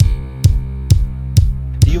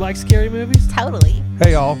like scary movies? Totally.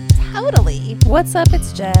 Hey, y'all. Totally. What's up?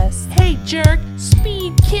 It's Jess. Hey, jerk.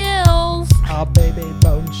 Speed kills. Ah, baby,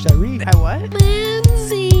 bone sherry. I what?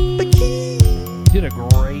 Lindsay. You did a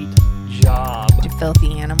great job. You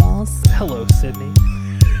filthy animals. Hello, Sydney.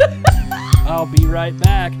 I'll be right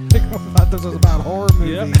back. I thought this was about horror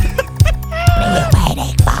movies.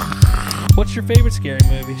 What's your favorite scary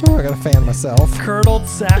movie? Oh, I got to fan myself. Curdled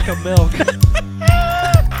sack of milk.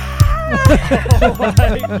 Oh my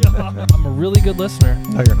God. I'm a really good listener.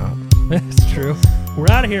 No, you're not. It's true.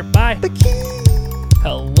 We're out of here. Bye.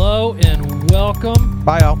 Hello and welcome.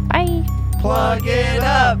 Bye, y'all. Bye. Plug it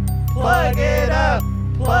up. Plug it up.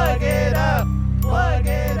 Plug it up. Plug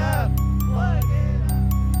it up. Plug it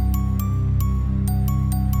up.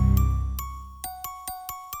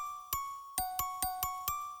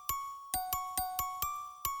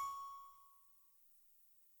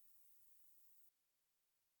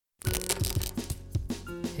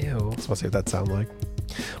 Ew. So let's see what that sounds like.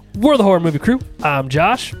 We're the Horror Movie Crew. I'm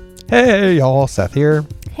Josh. Hey, y'all. Seth here.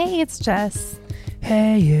 Hey, it's Jess.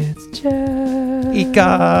 Hey, it's Jess.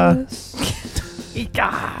 Ika.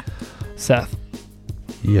 Ika. Seth,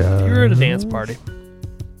 Yeah. you're at a dance party.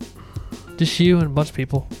 Just you and a bunch of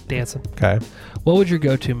people dancing. Okay. What would your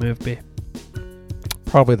go-to move be?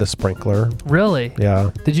 Probably the sprinkler. Really?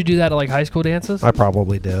 Yeah, Did you do that at like high school dances? I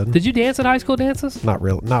probably did. Did you dance at high school dances? Not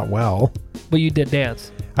well. But you did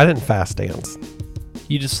dance. I didn't fast dance.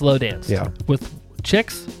 You just slow danced. Yeah. With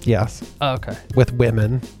chicks? Yes. Oh, okay. With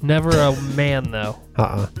women. Never a man though.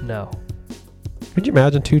 No. Could you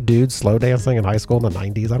imagine two dudes slow dancing in high school in the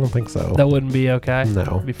 90s? I don't think so. That wouldn't be okay. No.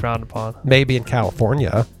 It'd be frowned upon. Maybe in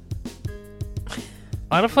California.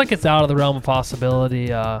 I don't feel like it's out of the realm of possibility.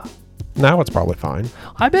 Now it's probably fine.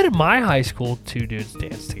 I bet in my high school, two dudes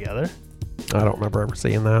danced together. I don't remember ever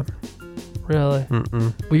seeing that. Really?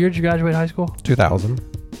 Mm-mm. What year did you graduate high school? 2000.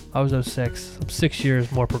 I was 06. I'm 6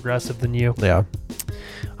 years more progressive than you. Yeah.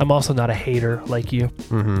 I'm also not a hater like you.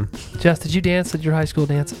 Mm-hmm. Jess, did you dance at your high school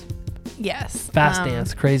dances? Yes. Fast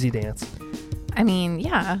dance, crazy dance. I mean,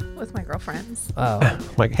 yeah, with my girlfriends. Oh.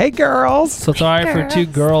 Like, hey, girls. So it's all right for two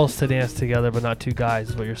Girls. girls to dance together, but not two guys,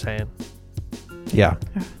 is what you're saying. Yeah.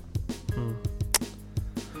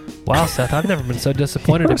 Wow, Seth, I've never been so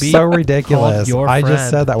disappointed You're to be so ridiculous. your I just friend.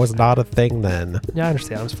 said that was not a thing then. Yeah, I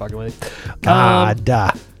understand. I'm just fucking with you.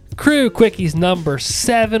 God. Crew Quickies number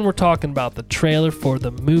 7. We're talking about the trailer for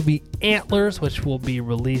the movie Antlers, which will be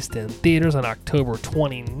released in theaters on October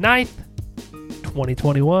 29th,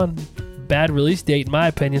 2021. Bad release date, in my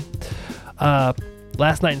opinion.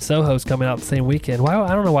 Last Night in Soho is coming out the same weekend. Why? I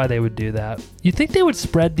don't know why they would do that. You'd think they would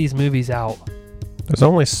spread these movies out. There's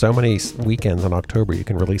only so many weekends in October you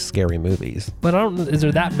can release scary movies. But I don't. Is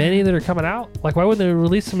there that many that are coming out? Like, why wouldn't they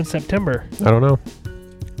release them in September? I don't know.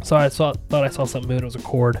 So I thought I saw something moving. It was a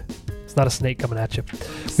cord. It's not a snake coming at you.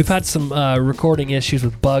 We've had some recording issues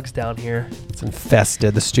with bugs down here. It's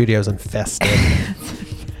infested. The studio's infested.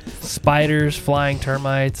 Spiders, flying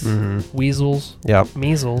termites, weasels, Yep.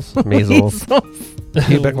 measles. Measles.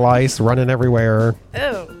 Pubic lice running everywhere. Ew.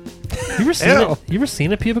 You ever seen Ew. it? You ever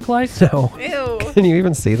seen a pubic lice? No. Ew. Can you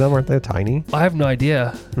even see them? Aren't they tiny? I have no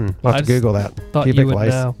idea. I'll I have to just Google that. Thought Pubic you would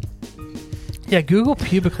lice. know. Yeah, Google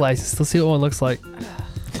pubic lice. Let's see what one looks like.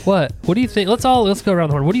 What? What do you think? Let's go around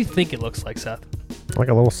the horn. What do you think it looks like, Seth? Like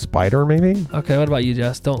a little spider, maybe? Okay, what about you,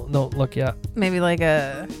 Jess? Don't look yet. Maybe like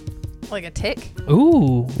a tick.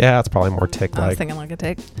 Ooh, Yeah, it's probably more I was tick-like. thinking like a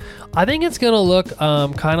tick. I think it's gonna look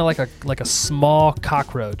kind of like a small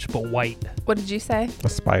cockroach, but white What did you say? A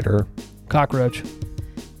spider. cockroach.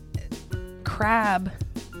 Crab.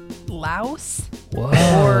 Louse.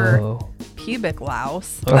 Whoa. Pubic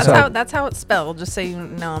louse. Okay. That's how it's spelled. Just so you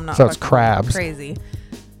know, I'm not. So it's fucking crabs. Crazy.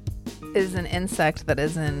 Is an insect that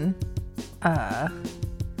is in.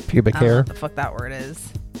 Pubic I don't know hair. what the fuck that word is.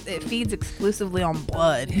 It feeds exclusively on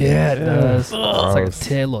blood. Yeah, it does. It's like a Gross.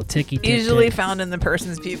 little ticky. Usually found in the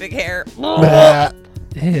person's pubic hair. Ew.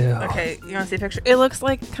 Okay, you want to see a picture? It looks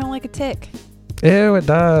like kind of like a tick Ew, it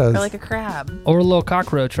does. or like a crab. Or a little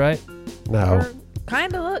cockroach, right? No. Or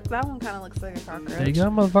kind of look. That one kind of looks like a cockroach. There you go,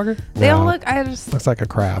 motherfucker. They all No. look. Looks like a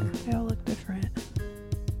crab. They all look different.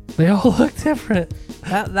 They all look different.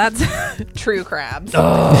 That's true crabs.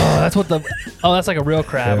 Oh, that's what that's like a real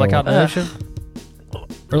crab, like out in the Ugh. ocean,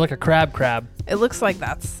 or like a crab. It looks like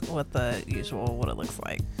that's what it looks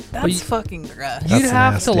like. That's you- fucking gross. You'd That's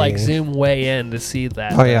have to like nasty. zoom way in to see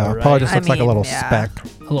that. Oh, yeah. though, right? Probably just I looks like a mean, little yeah. speck.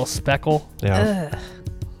 a little speckle. Yeah. Ugh.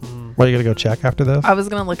 What, are you going to go check after this? I was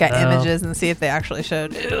gonna look at No. images and see if they actually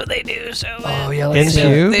showed. Ooh, they do show it. Oh yeah, In let's see.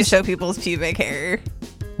 pubes? They show people's pubic hair.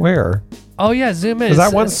 Where? Oh yeah, zoom in. Is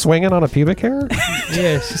that one swinging on a pubic hair?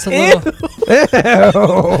 Yeah, it's just a little.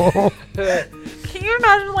 Ew. Can you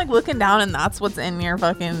imagine like looking down and that's what's in your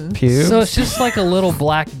fucking Pubes? So it's just like a little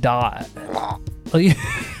black dot. Like,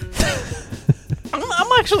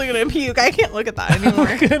 I'm actually gonna puke. I can't look at that anymore.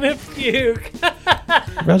 I'm gonna puke.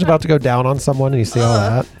 Imagine about to go down on someone and you see all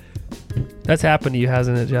that. That's happened to you,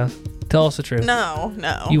 hasn't it, Jess? Tell us the truth. No.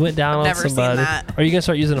 You went down I've on never seen somebody. that. Are you gonna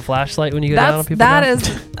start using a flashlight when you go down on people? That now?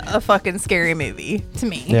 is a fucking scary movie to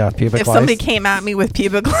me. Yeah, pubic If lice. somebody came at me with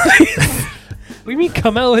pubic lice, What do you mean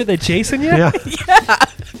come out with they chasing you? Yeah. yeah,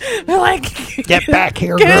 they're like, Get back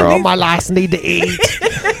here, Get girl. these- My lice need to eat.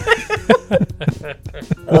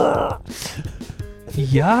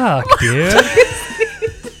 Yuck, dude.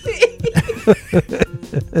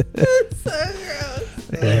 so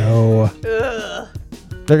gross. Ew. Ugh.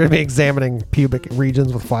 They're going to be examining pubic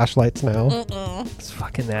regions with flashlights now. Mm-mm. It's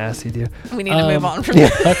fucking nasty, dude. We need to move on from yeah.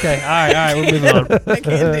 that. Okay, all right, we're moving on. I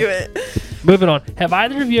can't do it. Moving on. Have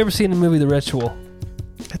either of you ever seen the movie The Ritual?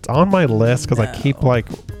 It's on my list because I keep No. like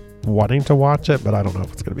wanting to watch it, but I don't know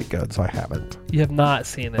if it's going to be good, so I haven't. You have not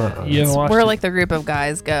seen it. Uh-uh. You haven't watched Where it? like the group of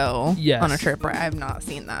guys go Yes. on a trip. Right? I've not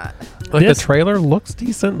seen that. Like This- the trailer looks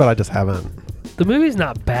decent, but I just haven't. The movie's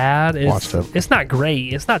not bad. Watched it. It's not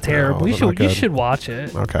great. It's not terrible. it's You not should good. watch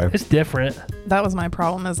it. Okay. It's different. That was my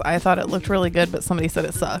problem. Is I thought it looked really good, but somebody said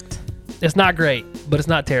it sucked. It's not great, but it's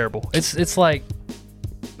not terrible. It's like,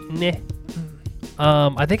 meh.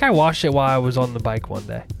 I think I watched it while I was on the bike one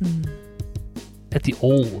day at the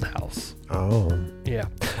old house. Oh. Yeah.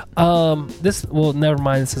 Never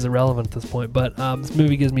mind. This is irrelevant at this point. But this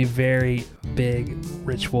movie gives me very big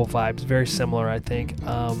Ritual vibes. Very similar, I think.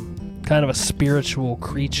 Kind of a spiritual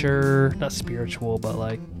creature. Not spiritual, but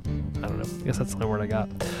like, I don't know. I guess that's the only word I got.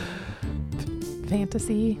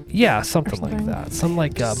 Fantasy. Yeah, something like something. that. Some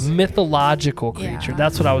like a mythological creature. Yeah.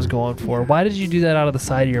 That's what I was going for. Why did you do that out of the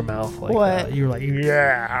side of your mouth? Like What? that? You were like,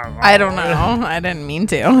 yeah. I don't know. I didn't mean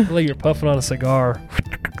to. Like you're puffing on a cigar.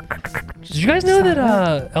 Did you guys know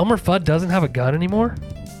that Elmer Fudd doesn't have a gun anymore?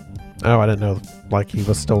 Oh, I didn't know like he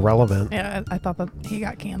was still relevant. Yeah, I thought that he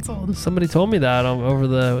got canceled. Somebody told me that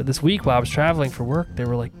over this week while I was traveling for work. They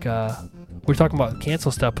were like, we were talking about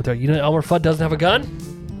cancel stuff, but they're like, you know, Elmer Fudd doesn't have a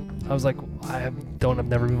gun. I was like, I've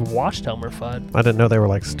never even watched Elmer Fudd. I didn't know they were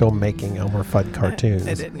like still making Elmer Fudd cartoons.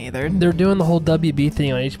 I didn't either. They're doing the whole WB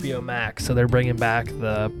thing on HBO Max, so they're bringing back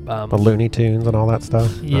the The Looney Tunes and all that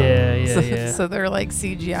stuff. yeah. So they're like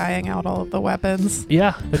CGIing out all of the weapons.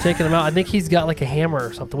 Yeah, they're taking him out. I think he's got like a hammer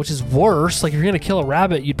or something, which is worse. Like if you're gonna kill a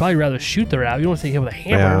rabbit, you'd probably rather shoot the rabbit. You don't want to take him with a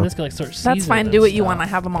hammer. Yeah. And it's gonna like start seasoning. That's fine. and Do what you stuff. want. I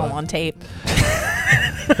have them all on tape.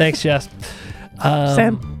 Thanks, Jess.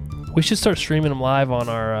 Sam. We should start streaming them live on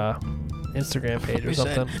our Instagram page or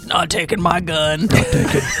something. Not taking my gun.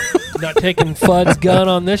 Not taking Fudd's gun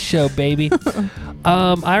on this show, baby.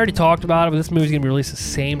 I already talked about it, but this movie's gonna be released the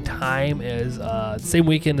same time as same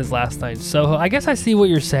weekend as Last Night in Soho. I guess I see what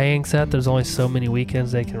you're saying, Seth. There's only so many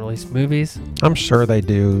weekends they can release movies. I'm sure they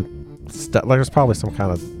do. Like there's probably some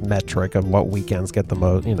kind of metric of what weekends get the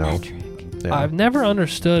most. You know. Yeah. I've never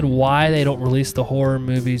understood why they don't release the horror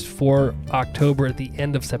movies for October at the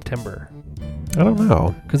end of September. I don't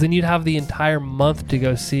know. Because then you'd have the entire month to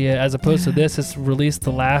go see it, as opposed to this, it's released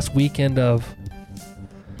the last weekend of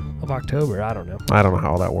October. I don't know. I don't know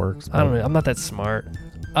how that works. I don't know. I'm not that smart.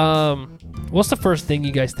 What's the first thing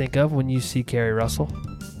you guys think of when you see Carrie Russell?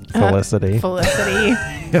 Felicity. Felicity.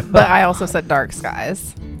 But I also said Dark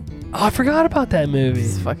Skies. Oh, I forgot about that movie.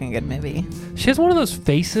 It's a fucking good movie. She has one of those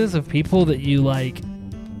faces of people that you like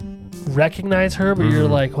recognize her, but you're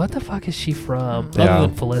like, what the fuck is she from? Yeah. Other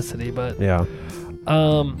than Felicity, but Yeah.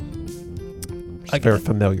 I Very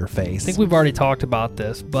familiar face. I think we've already talked about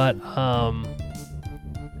this, but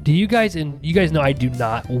do you guys you guys know I do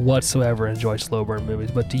not whatsoever enjoy slow burn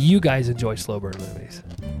movies, but do you guys enjoy slow burn movies?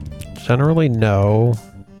 Generally, no.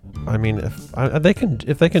 I mean,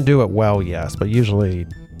 if they can do it well, yes, but usually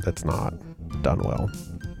it's not done well.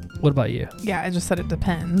 What about you? Yeah, I just said it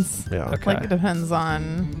depends. Yeah. Okay. Like it depends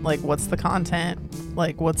on like what's the content,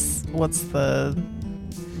 like what's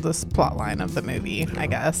this plot line of the movie. I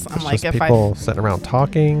guess I'm It's like just if people sitting around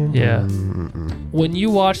talking. Yeah. Mm-mm. When you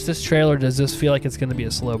watch this trailer, does this feel like it's going to be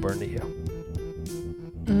a slow burn to you?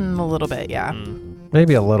 a little bit, yeah.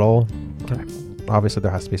 Maybe a little. Obviously,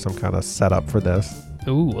 there has to be some kind of setup for this.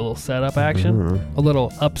 Ooh, a little setup action, Mhm. a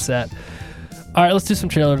little upset. All right, let's do some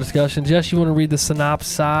trailer discussion. Jess, you want to read the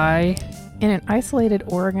synopsis? In an isolated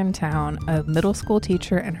Oregon town, a middle school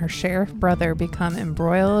teacher and her sheriff brother become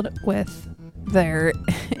embroiled with Their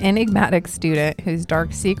enigmatic student whose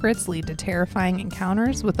dark secrets lead to terrifying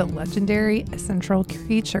encounters with a legendary essential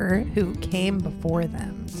creature who came before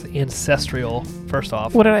them. It's ancestral, first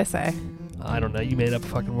off. What did I say? I don't know. You made up a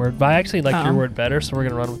fucking word. But I actually like your word better, so we're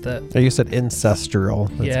going to run with it. Oh, you said ancestral.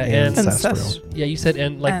 That's Yeah, ancestral. Yeah, you said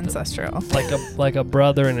like Ancestral. like a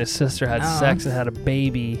brother and his sister had sex and had a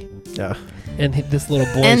baby. Yeah. And this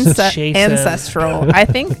little boy is chasing. Ancestral. I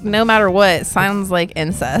think no matter what, it sounds like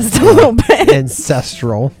incest a little bit.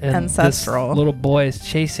 Ancestral. And Ancestral. This little boy is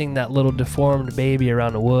chasing that little deformed baby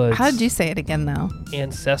around the woods. How did you say it again, though?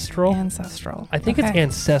 Ancestral? Ancestral. I think it's Okay.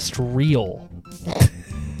 ancestral. Real?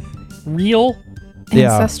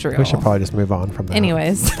 Ancestral. Yeah, we should probably just move on from that.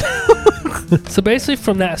 Anyways. So basically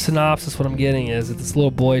from that synopsis, what I'm getting is that this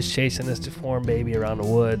little boy is chasing this deformed baby around the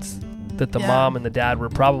woods. That the mom and the dad were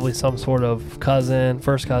probably some sort of cousin,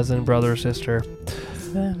 first cousin, brother or sister.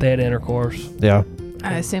 They had intercourse. Yeah.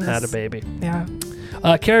 I assume had a it's- baby. Yeah.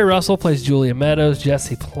 Carrie Russell plays Julia Meadows.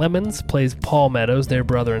 Jesse Plemons plays Paul Meadows, their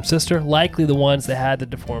brother and sister, likely the ones that had the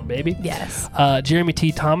deformed baby. Yes. Jeremy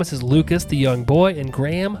T. Thomas is Lucas, the young boy, and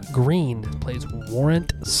Graham Greene plays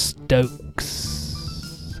Warrant Stokes.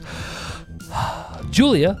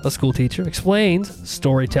 Julia, a school teacher, explains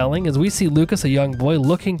storytelling as we see Lucas, a young boy,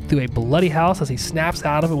 looking through a bloody house as he snaps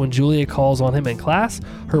out of it when Julia calls on him in class.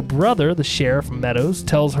 Her brother, the sheriff Meadows,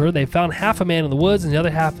 tells her they found half a man in the woods and the other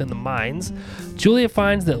half in the mines. Julia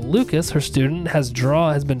finds that Lucas, her student, has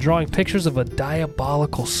been drawing pictures of a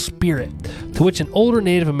diabolical spirit, to which an older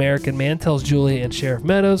Native American man tells Julia and Sheriff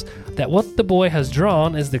Meadows that what the boy has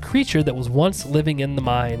drawn is the creature that was once living in the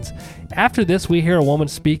mines. After this, we hear a woman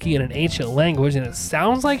speaking in an ancient language, and it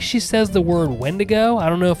sounds like she says the word Wendigo. I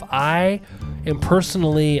don't know if I am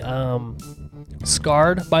personally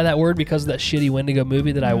scarred by that word because of that shitty Wendigo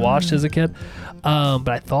movie that I watched as a kid. But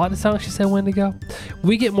I thought it sounded like she said Wendigo.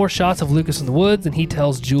 We get more shots of Lucas in the woods, and he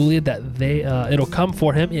tells Julia that it'll come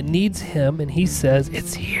for him. It needs him, and he says,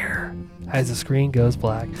 "It's here," as the screen goes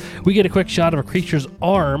black. We get a quick shot of a creature's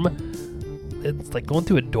arm. It's like going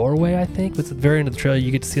through a doorway, I think. But at the very end of the trailer,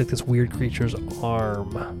 you get to see like this weird creature's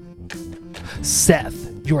arm.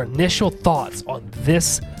 Seth, your initial thoughts on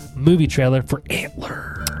this movie trailer for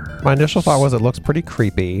Antler? My initial thought was it looks pretty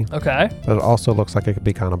creepy, Okay. but it also looks like it could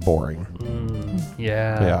be kind of boring.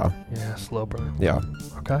 Yeah. Slow burn. Yeah.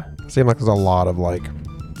 Okay. Seemed like there's a lot of like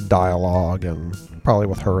dialogue and probably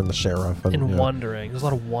with her and the sheriff. And yeah. wondering. There's a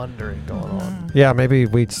lot of wondering going on. Yeah, maybe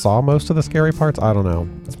we saw most of the scary parts. I don't know.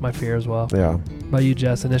 That's my fear as well. Yeah. About you,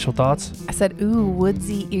 Jess? Initial thoughts? I said, ooh,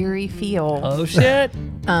 woodsy, eerie feel. Oh, shit.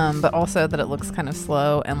 But also that it looks kind of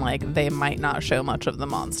slow and like they might not show much of the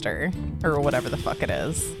monster or whatever the fuck it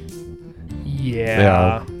is.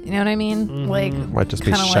 Yeah. You know what I mean? Mhm. Like Might just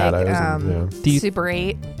be kinda shadows. like, and, Do you- Super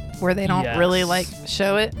 8, where they don't really like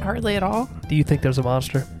show it hardly at all. Do you think there's a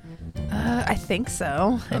monster? I think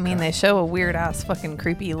so. I mean, they show a weird ass fucking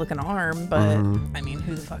creepy looking arm, but I mean,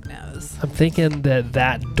 who the fuck knows? I'm thinking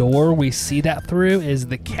that door we see that through is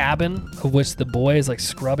the cabin of which the boy is like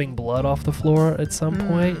scrubbing blood off the floor at some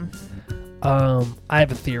point. I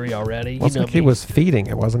have a theory already. Looks like he was feeding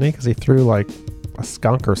it, wasn't he? Because he threw like a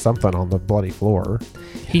skunk or something on the bloody floor.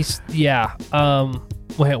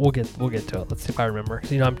 We'll get to it. Let's see if I remember.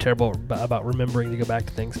 'Cause, I'm terrible about remembering to go back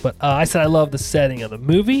to things. But I said I love the setting of the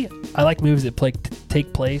movie. I like movies that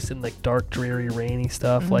take place in like dark, dreary, rainy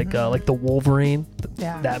stuff, like the Wolverine.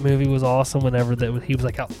 Yeah. That movie was awesome. Whenever he was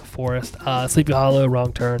like out in the forest. Sleepy Hollow,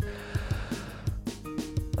 Wrong Turn.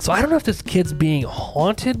 So I don't know if this kid's being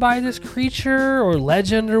haunted by this creature or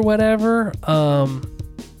legend or whatever.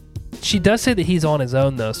 She does say that he's on his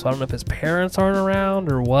own though, so I don't know if his parents aren't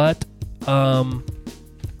around or what.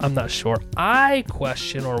 I'm not sure. I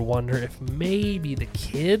question or wonder if maybe the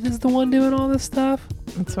kid is the one doing all this stuff.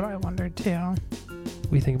 That's what I wondered too. What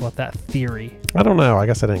do you think about that theory? I don't know. I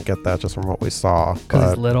guess I didn't get that just from what we saw. Because he's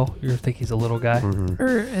But, little? You think he's a little guy? mhm.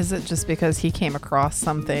 Or is it just because he came across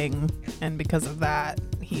something and because of that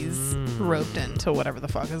he's roped into whatever the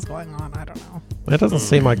fuck is going on? I don't know. It doesn't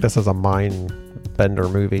seem like this is a mind bender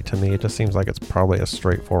movie to me. It just seems like it's probably a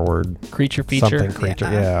straightforward Creature feature? something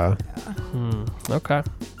creature. Yeah. Okay.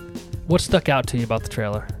 What stuck out to you about the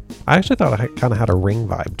trailer? I actually thought it kind of had a Ring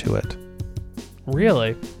vibe to it.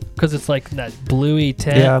 Really? Because it's like that bluey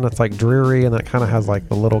tint. Yeah, and it's like dreary, and it kind of has like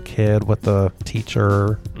the little kid with the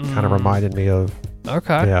teacher. Kind of reminded me of.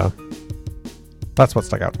 Okay. Yeah. That's what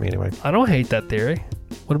stuck out to me anyway. I don't hate that theory.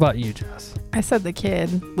 What about you, Jess? I said the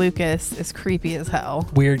kid, Lucas, is creepy as hell.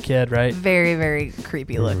 Weird kid, right? Very, very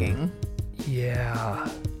creepy looking. Yeah.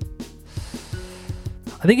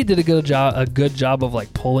 I think it did a good job of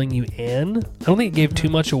like pulling you in. I don't think it gave too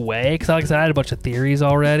much away because, like I said, I had a bunch of theories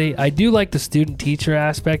already. I do like the student-teacher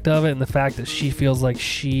aspect of it and the fact that she feels like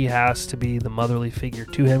she has to be the motherly figure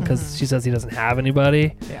to him because she says he doesn't have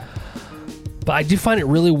anybody. Yeah. But I do find it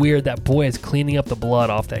really weird that boy is cleaning up the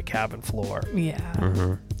blood off that cabin floor. Yeah.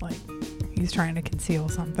 Mm-hmm. Like he's trying to conceal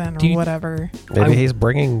something Do or you- whatever. Maybe he's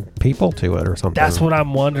bringing people to it or something. That's what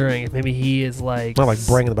I'm wondering. If maybe he is like Not like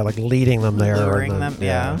bringing them, but like leading them there. Luring and them, then-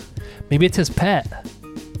 yeah. maybe it's his pet.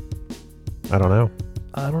 I don't know.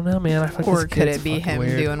 I don't know, man. I feel like Or this could kid's it be fucking him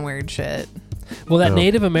weird. doing weird shit? Well, that No.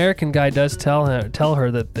 Native American guy does tell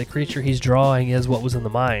her that the creature he's drawing is what was in the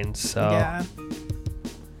mines. So Yeah.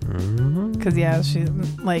 Mm-hmm. Because, she,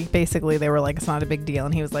 like, basically they were like, it's not a big deal.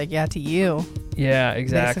 And he was like, yeah, to you. yeah,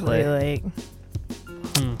 exactly. Basically, like,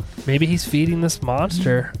 Maybe he's feeding this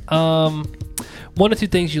monster. One or two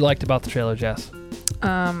things you liked about the trailer, Jess.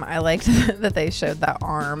 I liked that they showed that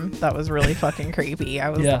arm. That was really fucking creepy. I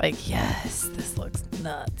was Yeah. like, yes, this looks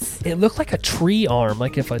nuts. It looked like a tree arm,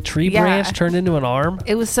 like if a tree Yeah. branch turned into an arm.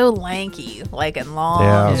 It was so lanky, like, and long.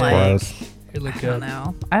 Yeah, it was like, gross. It looked I good.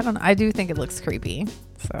 don't know. I do think it looks creepy.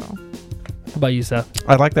 So, What about you, Seth?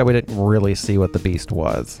 I like that we didn't really see what the beast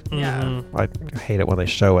was. Yeah. Mhm. I hate it when they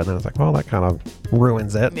show it, and then it's like, well, that kind of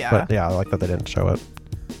ruins it. Yeah. But yeah, I like that they didn't show it.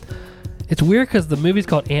 It's weird because the movie's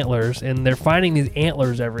called Antlers, and they're finding these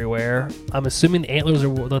antlers everywhere. I'm assuming the antlers are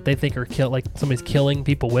what they think are like somebody's killing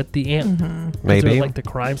people with the antlers. Maybe. Like the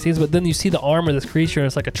crime scenes, but then you see the arm of this creature, and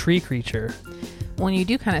it's like a tree creature. when you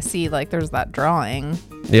do kind of see, like, there's that drawing,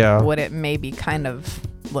 Yeah. what it maybe kind of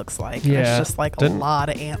looks like. Yeah. It's just like Didn't- a lot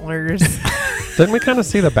of antlers. Didn't we kind of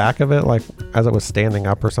see the back of it, like as it was standing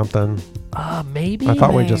up or something? Maybe. I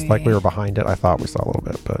thought we just like we Maybe. were behind it. I thought we saw a little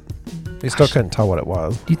bit, but we still couldn't tell what it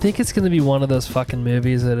was. Do you think it's going to be one of those fucking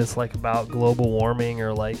movies that it's like about global warming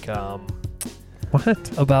or like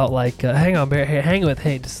What? about like hang on, Barry,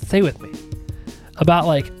 hey, just stay with me. About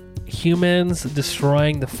like humans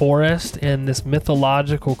destroying the forest and this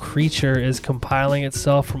mythological creature is compiling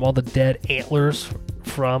itself from all the dead antlers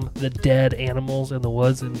from the dead animals in the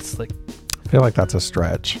woods, and it's like I feel like that's a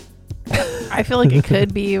stretch. I feel like it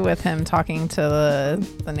could be with him talking to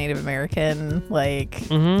the Native American, like,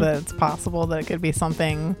 that it's possible that it could be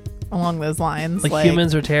something along those lines. like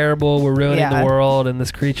humans are terrible, we're ruining Yeah. the world, and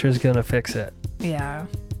this creature is going to fix it. Yeah.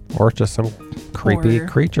 Or it's just some creepy Or-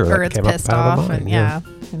 creature Or that it's came up pissed out of off. the mine. And yeah.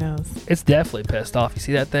 Who knows? It's definitely pissed off. You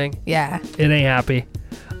see that thing? Yeah. It ain't happy.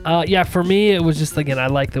 Yeah, for me, it was just, again, I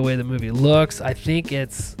like the way the movie looks. I think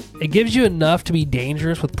it gives you enough to be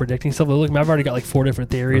dangerous with predicting stuff. Look, I've already got like 4 different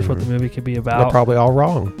theories what the movie could be They're about. probably all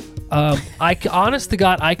wrong. Honest to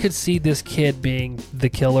God, I could see this kid being the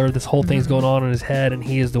killer. This whole thing's going on in his head, and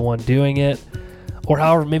he is the one doing it. Or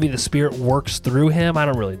however, maybe the spirit works through him. I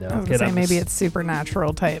don't really know. I was Kid, gonna say I'm maybe just- it's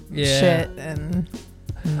supernatural type Yeah. shit. And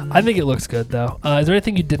I think it looks good, though. Is there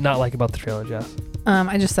anything you did not like about the trailer, Jess?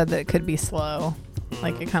 I just said that it could be slow.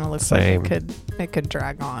 Like it kind of looks Same. like it could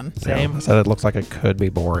drag on. Same. Yeah, I said it looks like it could be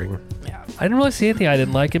boring. Yeah. I didn't really see anything I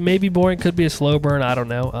didn't like. It may be boring. Could be a slow burn. I don't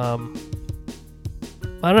know.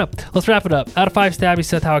 I don't know. Let's wrap it up. Out of 5 stabbies,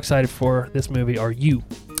 Seth, how excited for this movie are you?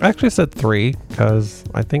 I actually said 3 because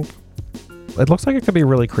I think it looks like it could be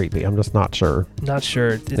really creepy. I'm just not sure. Not sure.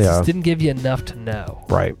 It Yeah. just didn't give you enough to know.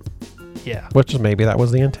 Right. Yeah, Which is maybe that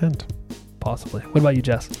was the intent. possibly. What about you,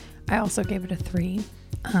 Jess? I also gave it a 3.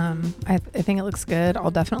 I think it looks good.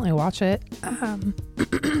 I'll definitely watch it.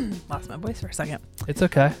 Lost my voice for a second. It's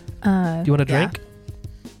okay. Do you want a drink?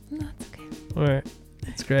 No, it's okay. All right.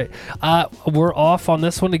 That's great. We're off on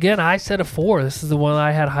this one again. I said a 4. This is the one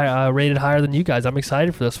I had rated higher than you guys. I'm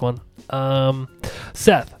excited for this one.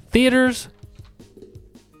 Seth, theaters,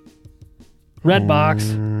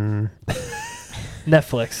 Redbox,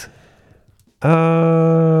 Netflix.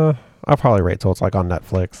 I'll probably wait till it's like on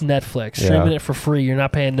Netflix. Netflix. Yeah. Streaming it for free. You're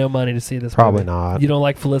not paying no money to see this Probably movie. not. You don't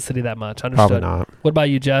like Felicity that much. Understood. Probably not. What about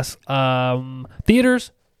you, Jess?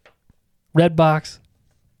 Theaters, Redbox,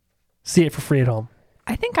 see it for free at home.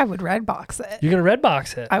 I think I would Redbox it. You're going to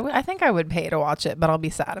Redbox it. I think I would pay to watch it, but I'll be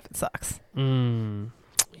sad if it sucks.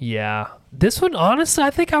 Yeah. This one, honestly, I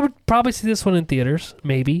think I would probably see this one in theaters.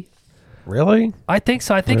 Maybe. Really? I think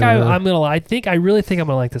so. I think Yeah. I'm gonna. I really think I'm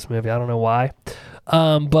gonna like this movie. I don't know why,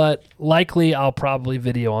 but likely I'll probably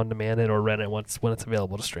video on demand it or rent it when it's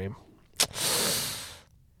available to stream.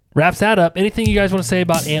 Wraps that up. Anything you guys want to say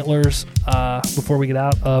about Antlers before we get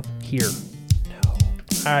out of here? No. All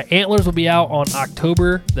right. Antlers will be out on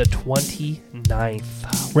October the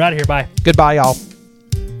 29th. We're out of here. Bye. Goodbye, y'all.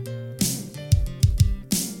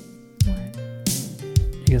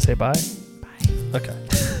 You gonna say bye? Bye. Okay.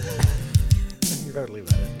 You better leave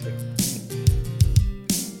that in,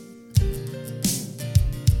 too.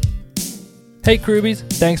 Hey Crewbies,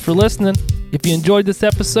 thanks for listening. If you enjoyed this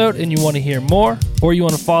episode and you want to hear more, or you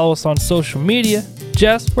want to follow us on social media,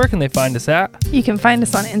 Jess, where can they find us at? You can find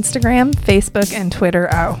us on Instagram, Facebook, and Twitter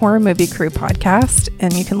at Horror Movie Crew Podcast,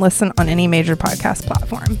 and you can listen on any major podcast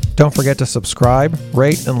platform. Don't forget to subscribe,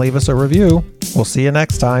 rate, and leave us a review. We'll see you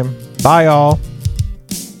next time. Bye, all.